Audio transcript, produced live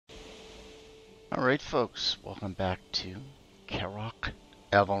Alright folks, welcome back to Karac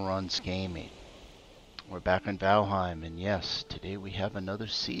Avalron Gaming. We're back in Valheim, and yes, today we have another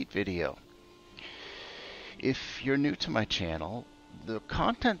seed video. If you're new to my channel, the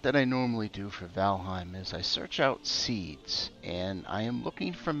content that I normally do for Valheim is I search out seeds, and I am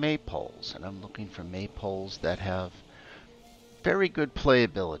looking for maypoles, and I'm looking for maypoles that have very good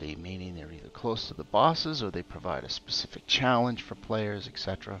playability, meaning they're either close to the bosses or they provide a specific challenge for players,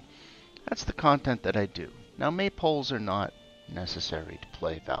 etc. That's the content that I do. Now, maypoles are not necessary to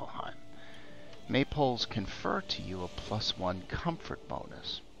play Valheim. Maypoles confer to you a +1 comfort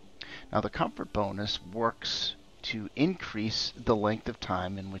bonus. Now, the comfort bonus works to increase the length of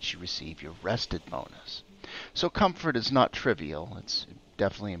time in which you receive your rested bonus. So comfort is not trivial. It's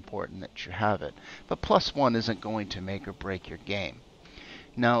definitely important that you have it. But +1 isn't going to make or break your game.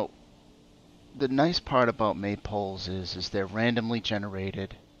 Now, the nice part about maypoles is they're randomly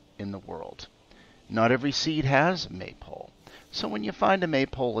generated in the world. Not every seed has a maypole. So when you find a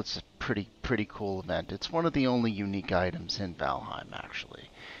maypole, it's a pretty cool event. It's one of the only unique items in Valheim,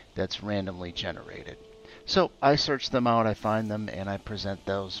 actually, that's randomly generated. So I search them out, I find them, and I present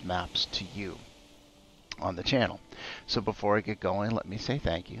those maps to you on the channel. So before I get going, let me say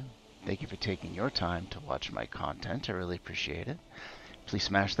thank you. Thank you for taking your time to watch my content. I really appreciate it. Please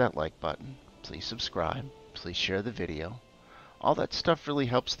smash that like button. Please subscribe. Please share the video. All that stuff really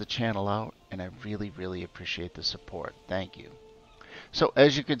helps the channel out, and I really appreciate the support. Thank you. So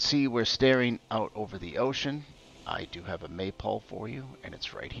as you can see, we're staring out over the ocean. I do have a maypole for you, and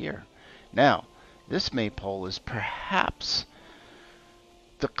it's right here. Now, this maypole is perhaps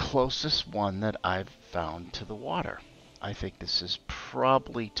the closest one that I've found to the water. I think this is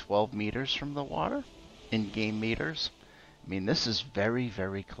probably 12 meters from the water, in game meters. I mean, this is very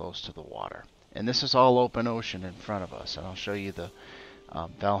close to the water. And this is all open ocean in front of us. And I'll show you the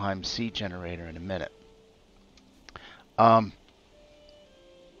Valheim Seed generator in a minute.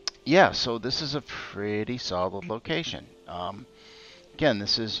 Yeah, so this is a pretty solid location. Again,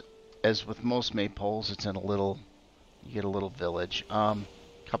 this is, as with most maypoles, it's in you get a little village.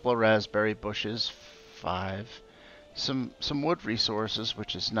 Couple of raspberry bushes, 5. Some wood resources,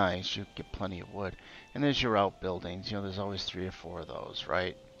 which is nice. You get plenty of wood. And there's your outbuildings. You know, there's always 3 or 4 of those,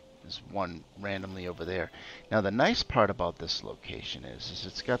 right? There's one randomly over there. Now, the nice part about this location is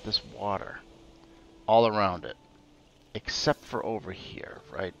it's got this water all around it, except for over here,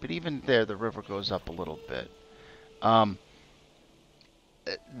 right? But even there, the river goes up a little bit.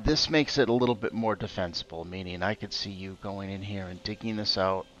 This makes it a little bit more defensible, meaning I could see you going in here and digging this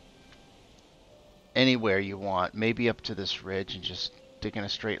out anywhere you want, maybe up to this ridge and just digging a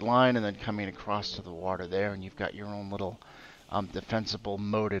straight line and then coming across to the water there, and you've got your own little defensible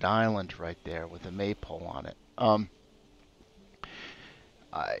moated island right there with a maypole on it.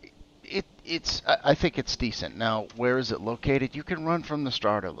 I think it's decent. Now, where is it located? You can run from the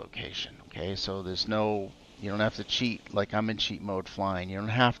starter location. Okay, so there's no, you don't have to cheat like I'm in cheat mode flying. You don't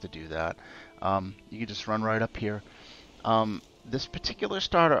have to do that. You can just run right up here. This particular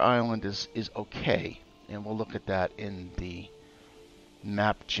starter island is okay, and we'll look at that in the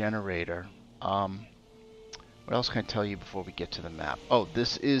map generator. What else can I tell you before we get to the map? Oh,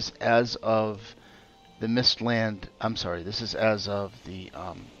 this is as of the Mistland. I'm sorry, this is as of the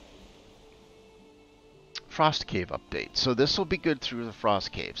Frost Cave update. So this will be good through the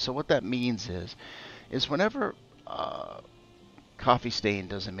Frost Cave. So what that means is whenever Coffee Stain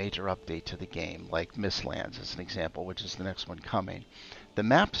does a major update to the game, like Mistlands as an example, which is the next one coming, the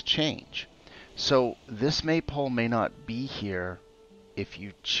maps change. So this maypole may not be here if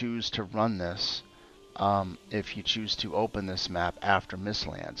you choose to run this, if you choose to open this map after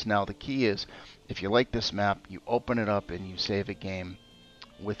Mistlands. Now the key is, if you like this map, you open it up and you save a game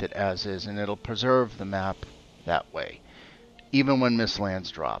with it as is, and it'll preserve the map that way, even when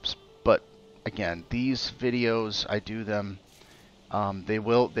Mistlands drops. But again, these videos, I do them,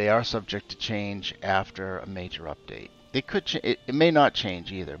 they are subject to change after a major update. It may not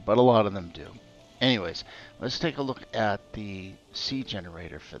change either, but a lot of them do. Anyways, let's take a look at the seed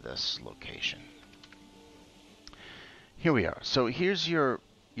generator for this location. Here we are. So here's your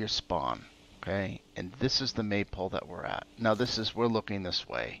spawn, okay? And this is the maypole that we're at. Now we're looking this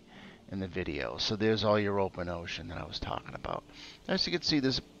way in the video. So there's all your open ocean that I was talking about. As you can see,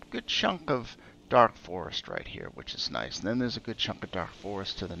 there's a good chunk of dark forest right here, which is nice. And then there's a good chunk of dark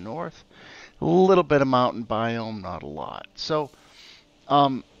forest to the north. A little bit of mountain biome, not a lot. So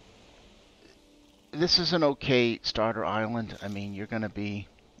this is an okay starter island. I mean, you're going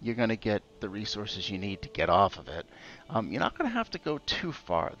to get the resources you need to get off of it. You're not going to have to go too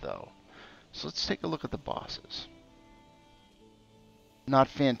far, though. So let's take a look at the bosses. not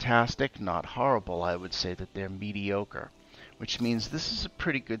fantastic, not horrible. I would say that they're mediocre, which means this is a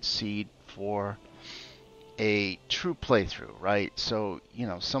pretty good seed for a true playthrough, right? So,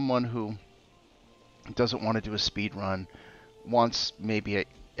 someone who doesn't want to do a speed run, wants maybe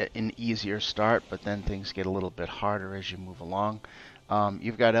an easier start, but then things get a little bit harder as you move along.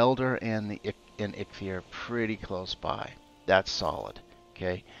 You've got Elder and Ichthyr pretty close by. That's solid.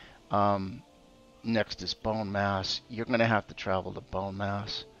 Okay. Next is Bone Mass. You're going to have to travel to Bone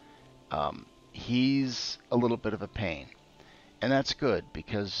Mass. He's a little bit of a pain, and that's good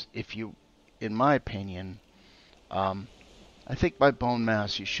because in my opinion, I think by Bone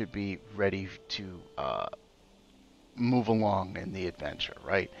Mass you should be ready to move along in the adventure,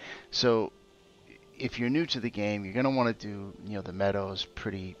 right? So if you're new to the game, you're going to want to do, the meadows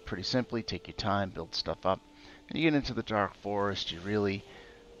pretty simply. Take your time, build stuff up. And you get into the Dark Forest, you really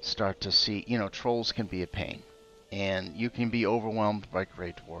start to see, trolls can be a pain. And you can be overwhelmed by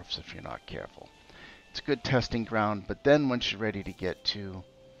Grey Dwarfs if you're not careful. It's a good testing ground, but then once you're ready to get to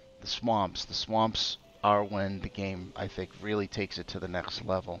the swamps are when the game, I think, really takes it to the next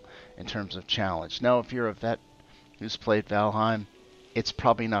level in terms of challenge. Now, if you're a vet who's played Valheim, it's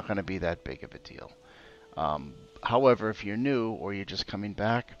probably not going to be that big of a deal. However, if you're new or you're just coming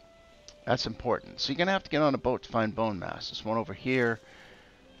back, that's important. So you're going to have to get on a boat to find Bone Mass. There's one over here.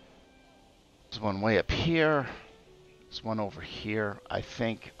 There's one way up here. There's one over here. I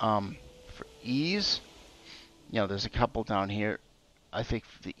think for ease, there's a couple down here. I think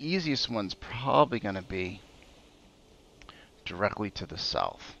the easiest one's probably going to be directly to the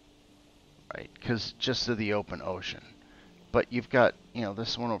south, right? Because just to the open ocean. But you've got,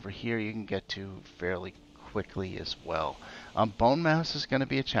 this one over here you can get to fairly quickly as well. Bone Mass is going to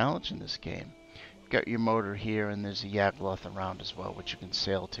be a challenge in this game. You've got your motor here, and there's a Yagloth around as well, which you can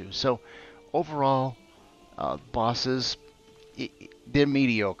sail to. So overall, bosses, they're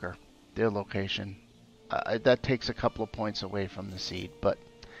mediocre, their location. That takes a couple of points away from the seed, but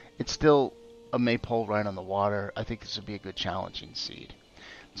it's still a maypole right on the water. I think this would be a good challenging seed.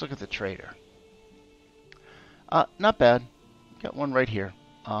 Let's look at the trader. Not bad. Got one right here,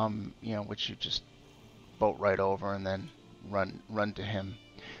 which you just boat right over and then run to him.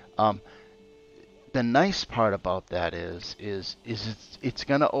 The nice part about that is it's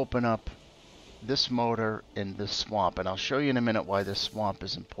going to open up this motor in this swamp, and I'll show you in a minute why this swamp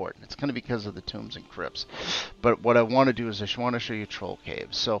is important. It's going to be because of the tombs and crypts. But what I want to do is I want to show you troll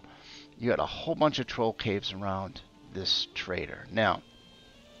caves. So you got a whole bunch of troll caves around this trader. Now,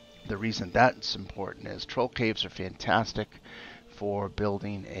 the reason that's important is troll caves are fantastic for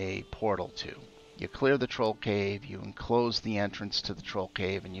building a portal to. You clear the troll cave, you enclose the entrance to the troll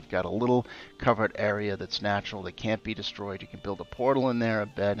cave, and you've got a little covered area that's natural that can't be destroyed. You can build a portal in there, a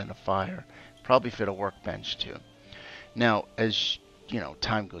bed, and a fire. Probably fit a workbench too. Now, as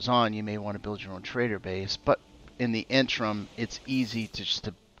time goes on, you may want to build your own trader base, but in the interim, it's easy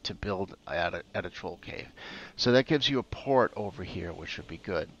to build at a troll cave. So that gives you a port over here, which would be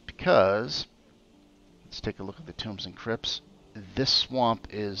good because let's take a look at the tombs and crypts. This swamp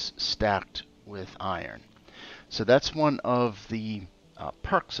is stacked with iron. So that's one of the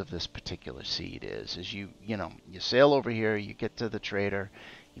perks of this particular seed is you sail over here, you get to the trader,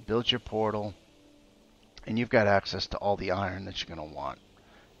 you build your portal, and you've got access to all the iron that you're going to want.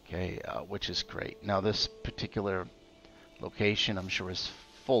 Okay, which is great. Now this particular location, I'm sure, is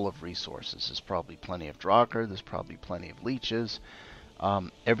full of resources. There's probably plenty of Draugr, there's probably plenty of leeches.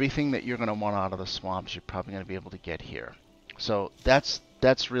 Everything that you're going to want out of the swamps, you're probably going to be able to get here. So that's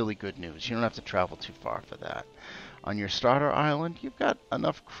really good news. You don't have to travel too far for that. On your starter island, you've got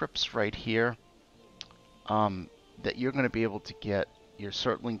enough crypts right here that you're going to be able to get your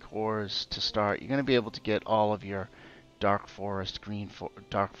Surtling cores to start. You're going to be able to get all of your dark forest,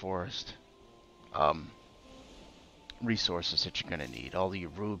 dark forest resources that you're going to need. All your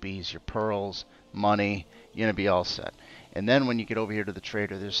rubies, your pearls, money. You're going to be all set. And then when you get over here to the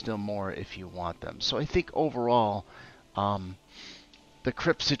trader, there's still more if you want them. So I think overall, the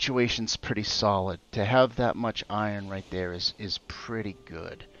crypt situation's pretty solid. To have that much iron right there is pretty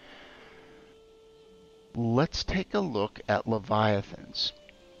good. Let's take a look at Leviathans.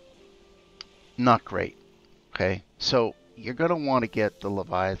 Not great. Okay, so you're going to want to get the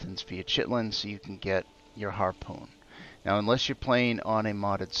Leviathans via Chitlin so you can get your harpoon. Now, unless you're playing on a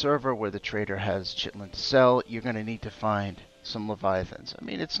modded server where the trader has Chitlin to sell, you're going to need to find some Leviathans. I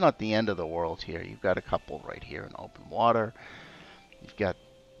mean, it's not the end of the world here. You've got a couple right here in open water. You've got,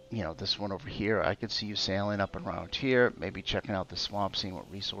 this one over here. I could see you sailing up and around here, maybe checking out the swamp, seeing what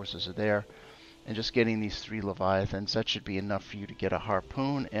resources are there, and just getting these 3 Leviathans. That should be enough for you to get a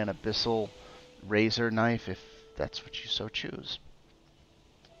harpoon and abyssal razor knife if that's what you so choose.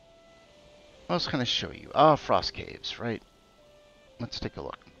 What else can I show you? Ah, frost caves, right? Let's take a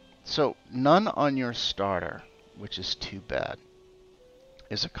look. So none on your starter, which is too bad.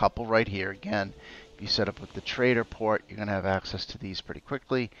 There's a couple right here. Again, if you set up with the trader port, you're going to have access to these pretty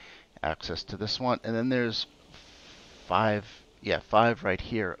quickly. Access to this one. And then there's five right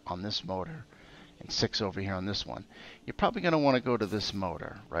here on this motor. And 6 over here on this one. You're probably going to want to go to this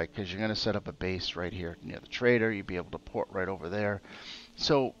motor, right? Because you're going to set up a base right here near the trader. You'll be able to port right over there.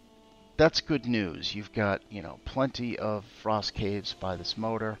 So that's good news. You've got, plenty of frost caves by this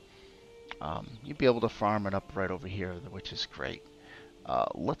motor. You'll be able to farm it up right over here, which is great.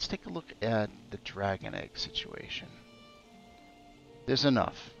 Let's take a look at the dragon egg situation. There's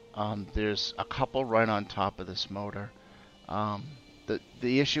enough. There's a couple right on top of this motor.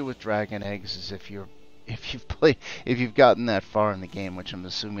 The issue with dragon eggs is if you've gotten that far in the game, which I'm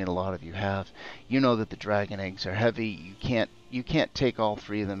assuming a lot of you have, you know that the dragon eggs are heavy. You can't take all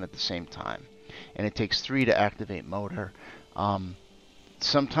 3 of them at the same time, and it takes 3 to activate motor.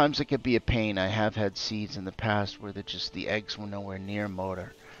 Sometimes it could be a pain. I have had seeds in the past where the eggs were nowhere near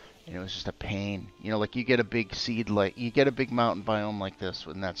motor, and it was just a pain. Like you get a big seed, like you get a big mountain biome like this,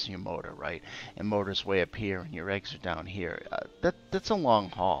 and that's your motor, right? And motor's way up here, and your eggs are down here. That's a long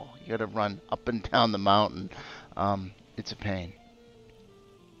haul. You got to run up and down the mountain. It's a pain.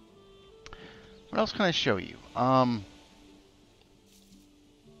 What else can I show you?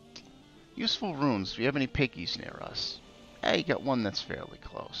 Useful runes. Do you have any piggies near us? Hey, you got one that's fairly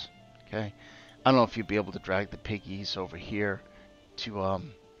close. Okay. I don't know if you'd be able to drag the piggies over here to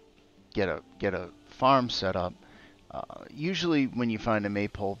get a farm set up. Usually when you find a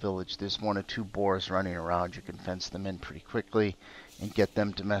maypole village, there's 1 or 2 boars running around. You can fence them in pretty quickly and get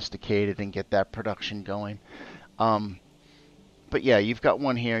them domesticated and get that production going. But yeah, you've got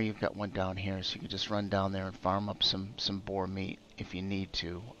one here, you've got one down here, so you can just run down there and farm up some boar meat if you need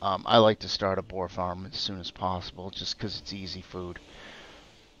to. I like to start a boar farm as soon as possible, just because it's easy food.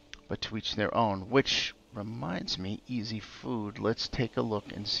 But to each their own, which reminds me, easy food. Let's take a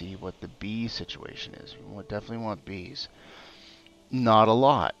look and see what the bee situation is. We definitely want bees. Not a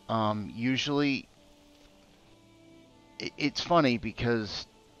lot. Usually, it's funny because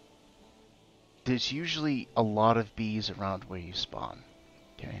there's usually a lot of bees around where you spawn.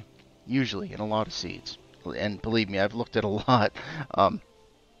 Okay, usually, and a lot of seeds. And believe me, I've looked at a lot.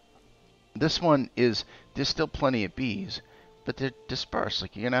 This one there's still plenty of bees, but they're dispersed.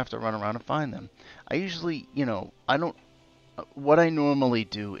 Like, you're going to have to run around and find them. I usually, what I normally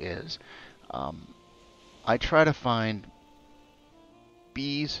do is, I try to find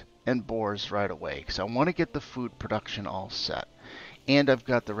bees and boars right away, because I want to get the food production all set. And I've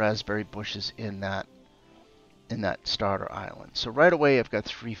got the raspberry bushes in that starter island. So right away I've got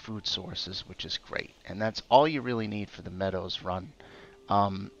 3 food sources, which is great. And that's all you really need for the meadows run.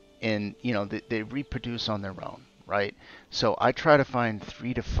 And, they reproduce on their own, right? So I try to find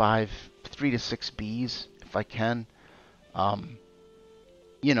 3 to 6 bees if I can.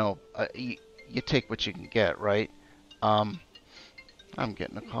 You take what you can get, right? I'm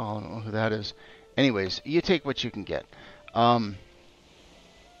getting a call. I don't know who that is. Anyways, you take what you can get.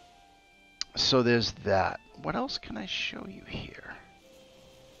 So there's that. What else can I show you here?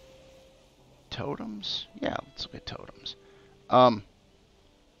 Totems? Yeah, let's look at totems.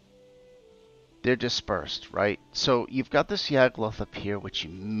 They're dispersed, right? So you've got this Yagloth up here, which you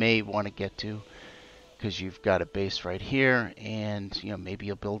may want to get to, because you've got a base right here, and maybe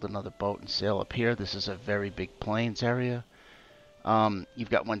you'll build another boat and sail up here. This is a very big plains area. You've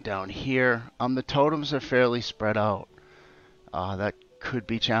got one down here. The totems are fairly spread out. That could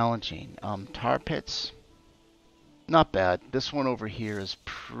be challenging. Tar pits, not bad. This one over here is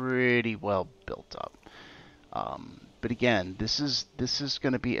pretty well built up. But again, this is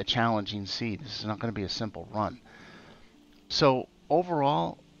going to be a challenging seed. This is not going to be a simple run. So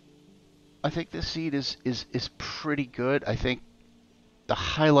overall, I think this seed is pretty good. I think the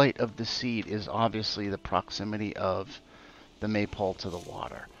highlight of the seed is obviously the proximity of the maypole to the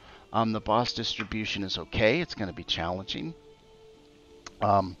water. The boss distribution is okay. It's going to be challenging.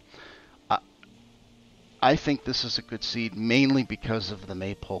 I think this is a good seed mainly because of the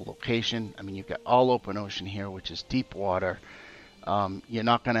maypole location. I mean, you've got all open ocean here, which is deep water. You're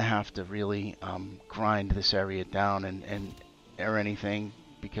not going to have to really grind this area down or anything,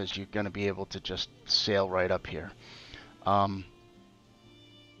 because you're going to be able to just sail right up here.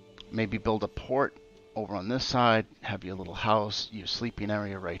 Maybe build a port over on this side, have your little house, your sleeping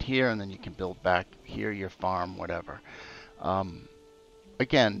area right here, and then you can build back here your farm, whatever.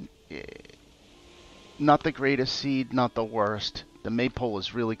 Again, not the greatest seed, not the worst. The maypole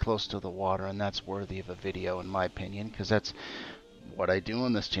is really close to the water, and that's worthy of a video, in my opinion, because that's what I do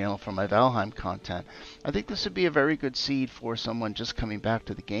on this channel for my Valheim content. I think this would be a very good seed for someone just coming back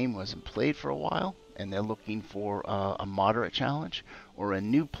to the game who hasn't played for a while and they're looking for a moderate challenge, or a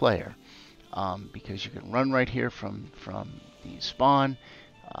new player, because you can run right here from the spawn.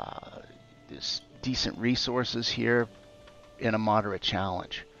 There's decent resources here in a moderate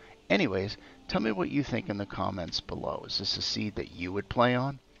challenge. Anyways, tell me what you think in the comments below. Is this a seed that you would play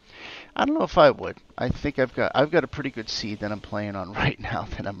on? I don't know if I would. I think I've got a pretty good seed that I'm playing on right now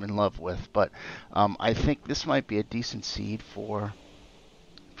that I'm in love with, but I think this might be a decent seed for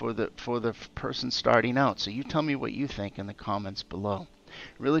the person starting out. So you tell me what you think in the comments below.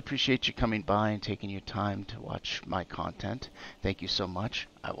 Really appreciate you coming by and taking your time to watch my content. Thank you so much.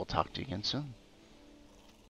 I will talk to you again soon.